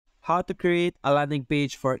how to create a landing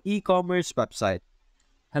page for e-commerce website.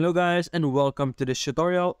 Hello guys, and welcome to this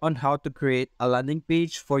tutorial on how to create a landing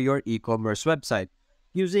page for your e-commerce website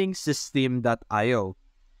using Systeme.io.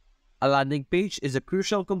 A landing page is a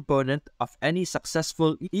crucial component of any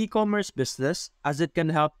successful e-commerce business as it can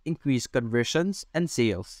help increase conversions and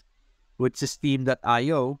sales. With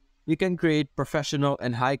Systeme.io, you can create professional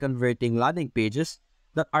and high-converting landing pages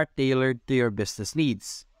that are tailored to your business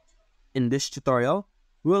needs. In this tutorial,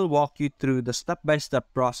 we'll walk you through the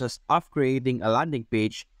step-by-step process of creating a landing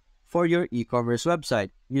page for your e-commerce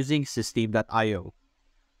website using Systeme.io.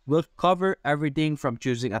 We'll cover everything from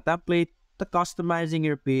choosing a template to customizing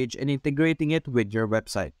your page and integrating it with your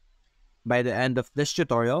website. By the end of this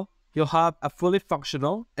tutorial, you'll have a fully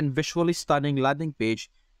functional and visually stunning landing page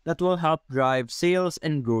that will help drive sales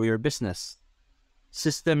and grow your business.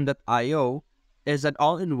 Systeme.io is an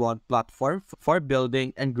all-in-one platform for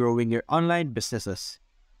building and growing your online businesses.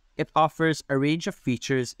 It offers a range of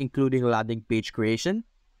features including landing page creation,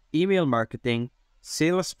 email marketing,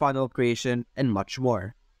 sales funnel creation, and much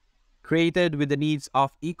more. Created with the needs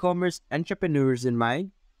of e-commerce entrepreneurs in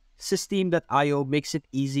mind, Systeme.io makes it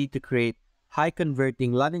easy to create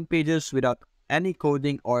high-converting landing pages without any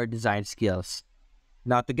coding or design skills.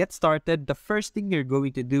 Now to get started, the first thing you're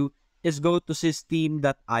going to do is go to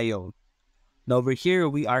Systeme.io. Now over here,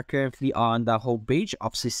 we are currently on the homepage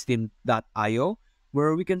of Systeme.io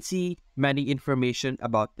where we can see many information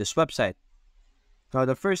about this website. Now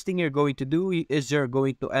the first thing you're going to do is you're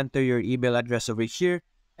going to enter your email address over here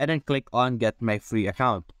and then click on Get My Free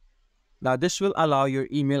Account. Now this will allow your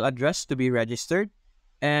email address to be registered,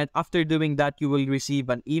 and after doing that, you will receive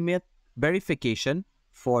an email verification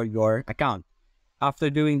for your account. After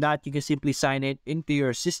doing that, you can simply sign it into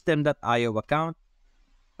your Systeme.io account.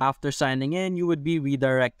 After signing in, you would be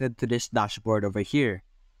redirected to this dashboard over here.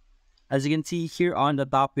 As you can see here on the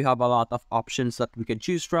top, we have a lot of options that we can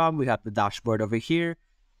choose from. We have the dashboard over here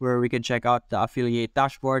where we can check out the affiliate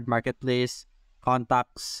dashboard, marketplace,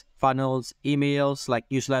 contacts, funnels, emails like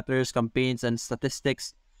newsletters, campaigns and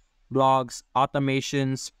statistics, blogs,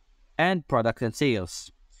 automations, and products and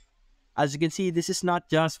sales. As you can see, this is not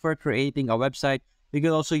just for creating a website. You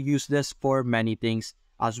can also use this for many things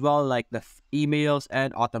as well, like the emails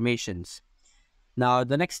and automations. Now,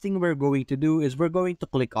 the next thing we're going to do is we're going to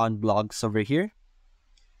click on blogs over here.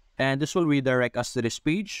 And this will redirect us to this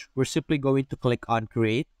page. We're simply going to click on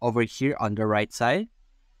create over here on the right side.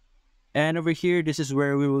 And over here, this is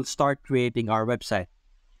where we will start creating our website.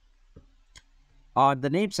 On the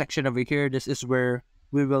name section over here, this is where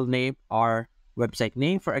we will name our website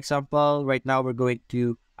name. For example, right now we're going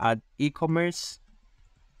to add e-commerce,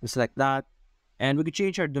 just like that. And we can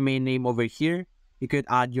change our domain name over here. You could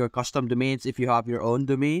add your custom domains if you have your own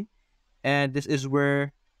domain. And this is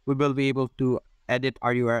where we will be able to edit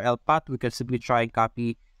our URL path. We can simply try and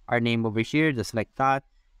copy our name over here, just like that.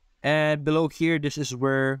 And below here, this is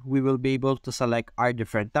where we will be able to select our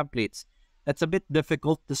different templates. It's a bit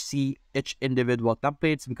difficult to see each individual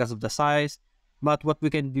templates because of the size. But what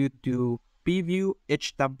we can do to preview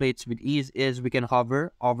each templates with ease is we can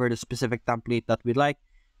hover over the specific template that we like.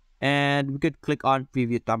 And we could click on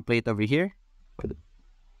preview template over here.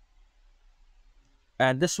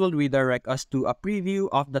 And this will redirect us to a preview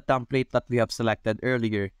of the template that we have selected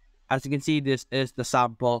earlier. As you can see, this is the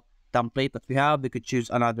sample template that we have. We could choose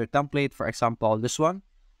another template, for example, this one.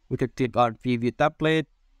 We could click on preview template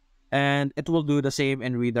and it will do the same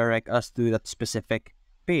and redirect us to that specific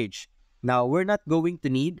page. Now, we're not going to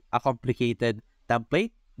need a complicated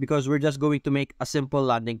template because we're just going to make a simple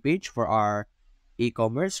landing page for our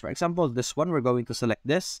e-commerce. For example, this one, we're going to select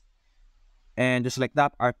this. And just like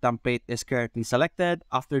that, our template is currently selected.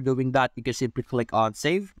 After doing that, you can simply click on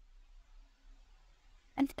save.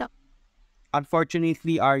 And stop.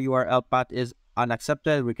 Unfortunately, our URL path is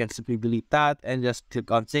unaccepted. We can simply delete that and just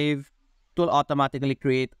click on save. It will automatically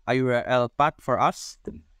create a URL path for us.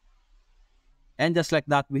 And just like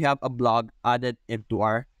that, we have a blog added into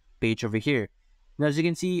our page over here. Now, as you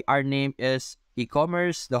can see, our name is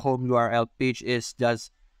e-commerce. The home URL page is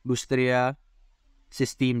just Busteria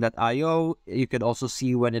Systeme.io. You can also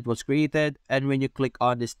see when it was created. And when you click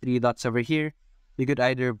on these three dots over here, you could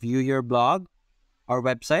either view your blog or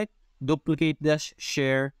website, duplicate this,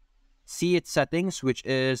 share, see its settings, which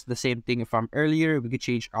is the same thing from earlier. We could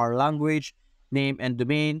change our language, name, and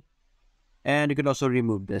domain. And you can also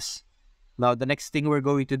remove this. Now, the next thing we're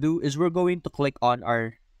going to do is we're going to click on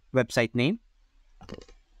our website name.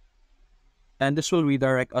 And this will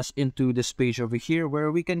redirect us into this page over here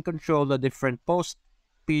where we can control the different posts,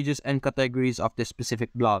 pages, and categories of this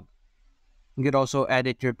specific blog. You can also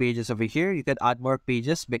edit your pages over here. You can add more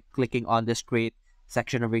pages by clicking on this create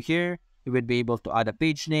section over here. You would be able to add a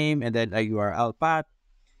page name and then a URL path.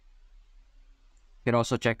 You can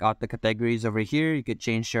also check out the categories over here. You could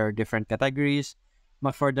change your different categories.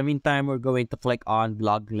 But for the meantime, we're going to click on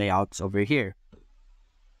blog layouts over here.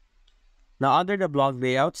 Now, under the blog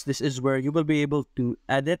layouts, this is where you will be able to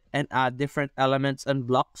edit and add different elements and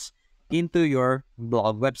blocks into your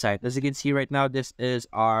blog website. As you can see right now, this is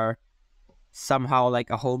our somehow like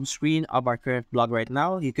a home screen of our current blog right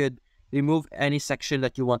now. You could remove any section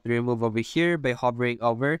that you want to remove over here by hovering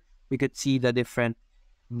over. We could see the different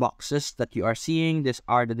boxes that you are seeing. These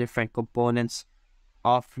are the different components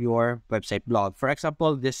of your website blog. For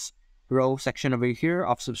example, this row section over here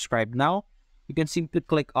of subscribe now, you can simply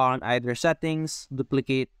click on either settings,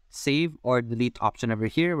 duplicate, save, or delete option over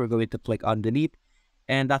here. We're going to click on delete,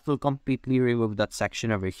 and that will completely remove that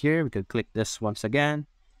section over here. We could click this once again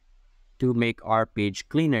to make our page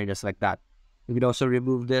cleaner, just like that. You could also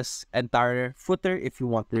remove this entire footer if you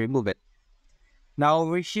want to remove it. Now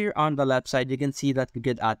over here on the left side, you can see that we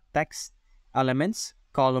could add text elements,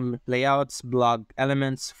 column layouts, blog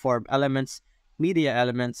elements, form elements, media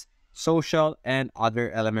elements, social, and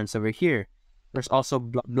other elements over here. There's also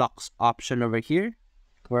blocks option over here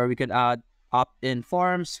where we could add opt-in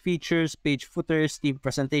forms, features, page footers, theme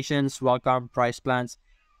presentations, welcome, price plans,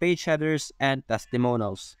 page headers, and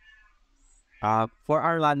testimonials. For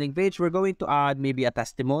our landing page, we're going to add maybe a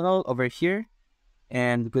testimonial over here,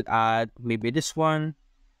 and we could add maybe this one.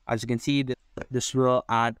 As you can see, this will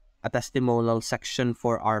add a testimonial section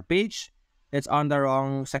for our page. It's on the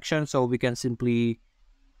wrong section, so we can simply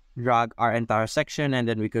drag our entire section and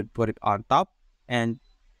then we could put it on top. And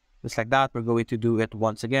just like that, we're going to do it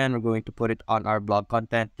once again. We're going to put it on our blog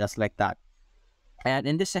content, just like that. And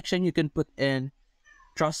in this section, you can put in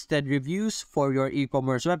trusted reviews for your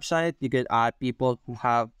e-commerce website. You can add people who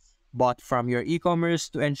have bought from your e-commerce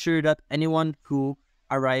to ensure that anyone who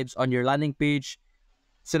arrives on your landing page,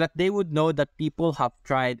 so that they would know that people have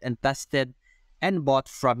tried and tested and bought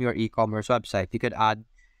from your e-commerce website. You could add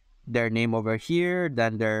their name over here,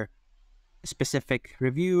 then their specific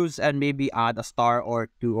reviews, and maybe add a star or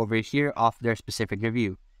two over here of their specific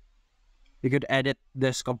review. You could edit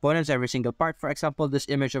this components, every single part. For example, this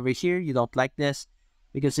image over here, you don't like this,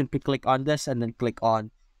 you can simply click on this and then click on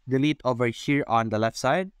delete over here on the left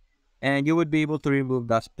side, and you would be able to remove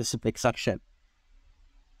that specific section.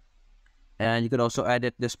 And you could also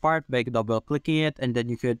edit this part by double clicking it, and then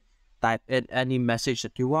you could type in any message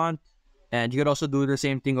that you want. And you could also do the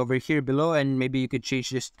same thing over here below, and maybe you could change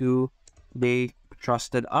this to they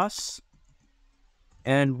trusted us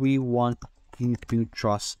and we want you to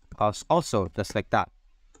trust us also, just like that.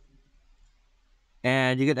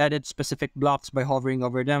 And you could edit specific blocks by hovering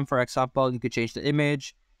over them. For example, you could change the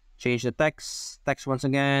image, change the text once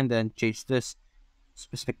again, then change this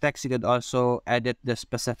specific text. You could also edit the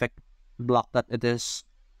specific block that it is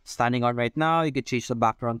standing on right now. You could change the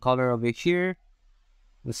background color over here,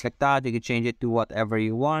 just like that. You could change it to whatever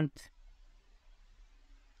you want.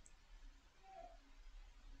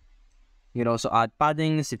 You can also add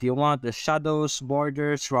paddings if you want, the shadows,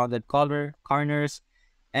 borders, rounded color, corners,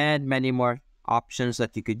 and many more options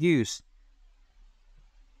that you could use.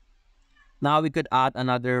 Now we could add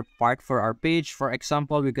another part for our page. For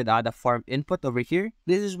example, we could add a form input over here.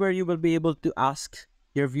 This is where you will be able to ask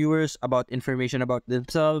your viewers about information about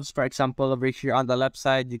themselves. For example, over here on the left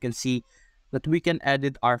side, you can see that we can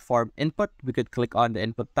edit our form input. We could click on the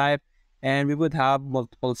input type, and we would have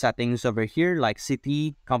multiple settings over here like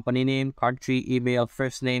city, company name, country, email,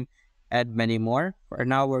 first name, and many more. For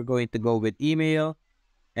now, we're going to go with email,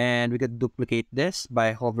 and we could duplicate this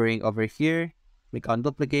by hovering over here. Click on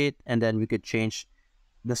duplicate, and then we could change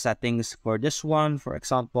the settings for this one. For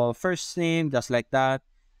example, first name, just like that.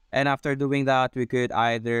 And after doing that, we could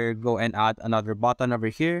either go and add another button over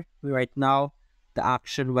here. Right now, the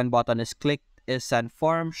action when button is clicked is send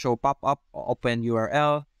form, show pop-up, open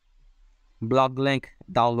URL, blog link,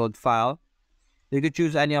 download file. You could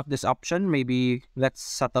choose any of this option. Maybe let's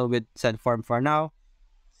settle with send form for now.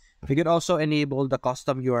 We could also enable the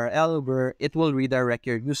custom URL where it will redirect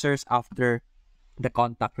your users after the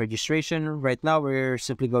contact registration. Right now, we're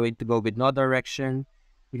simply going to go with no direction.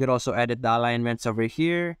 You could also edit the alignments over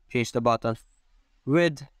here, change the button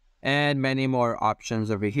width, and many more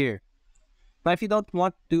options over here. But if you don't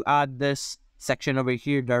want to add this section over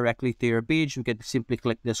here directly to your page, we could simply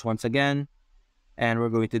click this once again, and we're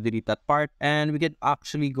going to delete that part. And we could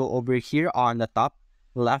actually go over here on the top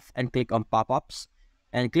left and click on pop-ups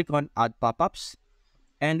and click on add pop-ups.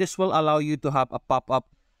 And this will allow you to have a pop-up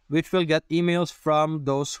which will get emails from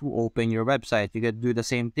those who open your website. You could do the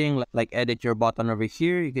same thing, like edit your button over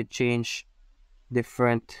here. You could change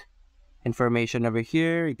different information over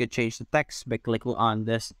here. You could change the text by clicking on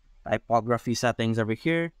this typography settings over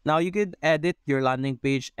here. Now you could edit your landing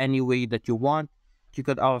page any way that you want. You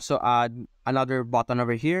could also add another button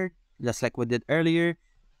over here, just like we did earlier.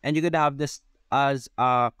 And you could have this as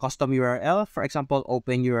a custom URL, for example,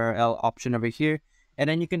 open URL option over here. And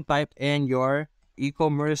then you can type in your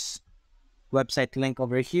e-commerce website link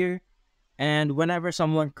over here. And whenever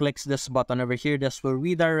someone clicks this button over here, this will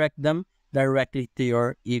redirect them directly to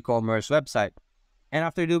your e-commerce website. And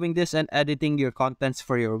after doing this and editing your contents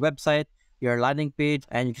for your website, your landing page,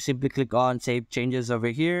 and you can simply click on save changes over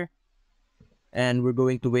here. And we're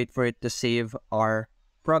going to wait for it to save our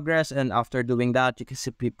progress. And after doing that, you can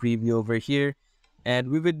simply preview over here. And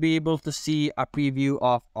we would be able to see a preview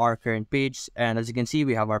of our current page. And as you can see,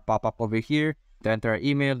 we have our pop-up over here. To enter our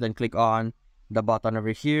email, then click on the button over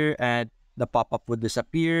here and the pop-up would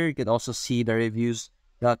disappear. You can also see the reviews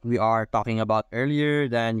that we are talking about earlier.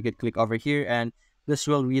 Then you can click over here and this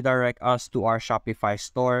will redirect us to our Shopify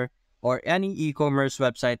store or any e-commerce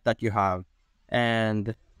website that you have.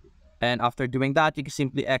 And after doing that, you can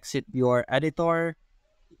simply exit your editor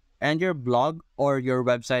and your blog or your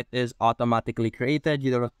website is automatically created.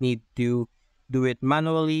 You don't need to do it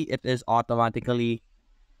manually. It is automatically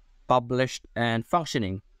published and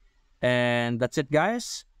functioning. And that's it,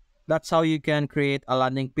 guys. That's how you can create a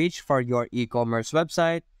landing page for your e-commerce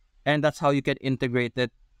website. And that's how you can integrate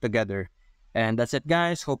it together. And that's it,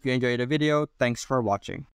 guys. Hope you enjoyed the video. Thanks for watching.